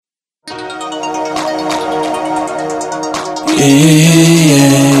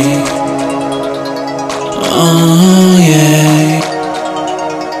Yeah. Oh yeah.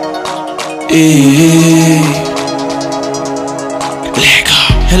 Yeah. Let go.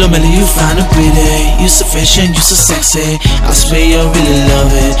 Hello, Mellow, you find it pretty. You so fashion, you so sexy. I swear you really love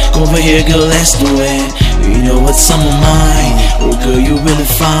it. Come over here, girl, let's do it. You know what's on my mind. Oh, girl, you really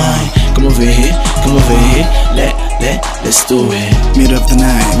fine. Come over here, let's do it. Mid of the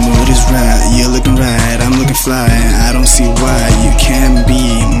night, mood is right. You're looking right, I'm looking fly. I don't see why you can't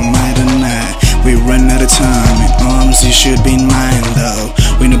be mine tonight. We run out of time, in arms you should be mine though.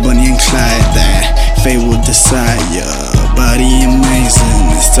 We're no Bonnie and Clyde, that fate will decide. Your body amazing,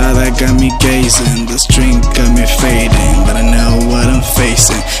 the star that got me gazing. This drink got me fading, but I know what I'm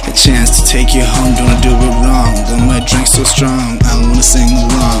facing. A chance to take you home, don't do it wrong. Though my drink's so strong, I wanna sing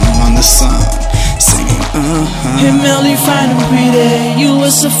along on the song. Singing, Hey Mellow, you find it pretty. You are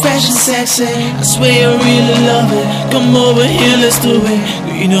so fresh and sexy. I swear I really love it. Come over here, let's do it.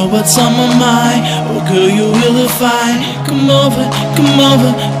 You know what's on my mind. Oh girl, you really fine. Come over, come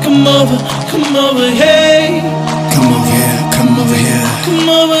over, come over, come over, hey. come over here, come over here. Come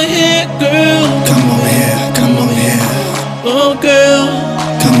over here, girl. Come over here, come over here. Oh girl.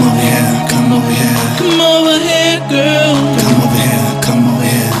 Come over here, come over here. Come over here, girl. Come over here, come over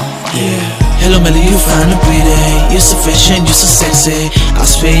here. Yeah. Hello, Mellow, you find it pretty. You're so fashion, you're so sexy. I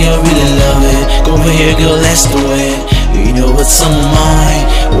swear you really love it. Come over here, girl, let's do it. You know what's on my mind.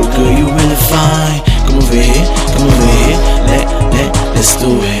 Oh, girl, you really fine. Come over here, let's do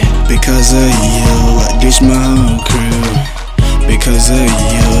it. Because of you, I ditched my own crew. Because of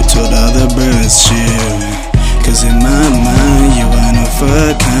you, told all the birds chill. Cause in my mind, you are one of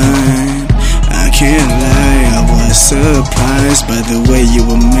a kind. I can't lie, I was surprised by the way you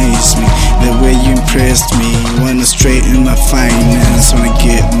amazed me, the way you impressed me. Wanna straighten my finance, wanna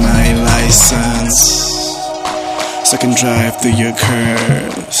get my license, so I can drive through your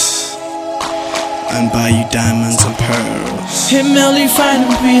curves and buy you diamonds and pearls. Hey Mellow, you find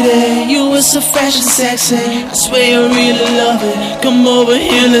it pretty. You are so fresh and sexy. I swear I really love it. Come over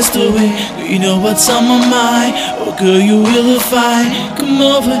here, let's do it. You know what's on my mind. Oh girl, you really fine. Come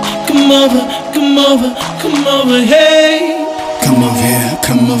over, come over, come over, come over, hey. Come over here,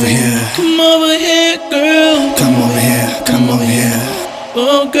 come over here. Come over here, girl. Come over here, come over here.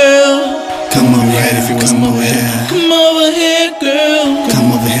 Oh girl. Come over here if you come over here. Come over here, girl.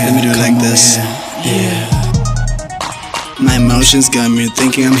 Come over here, let me do it like this. Yeah. My emotions got me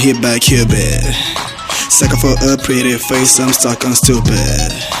thinking I'm hit by Cupid. Sucker for a pretty face, I'm stuck on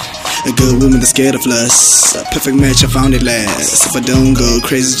stupid. A good woman that's scared of lust. A perfect match, I found it last. If I don't go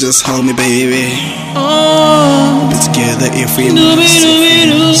crazy, just hold me, baby. Oh. Be together if we Do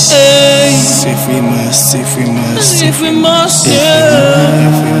must. If we must, if we must, if we must, if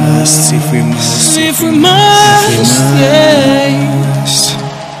we must, if we must, if we must, yeah.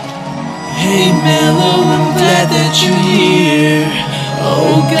 Hey Mellow, I'm glad that you're here.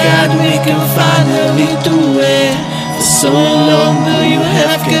 Oh God, we can finally do it. For so long now you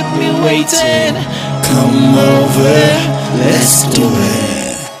have kept me waiting. Come over, let's do it.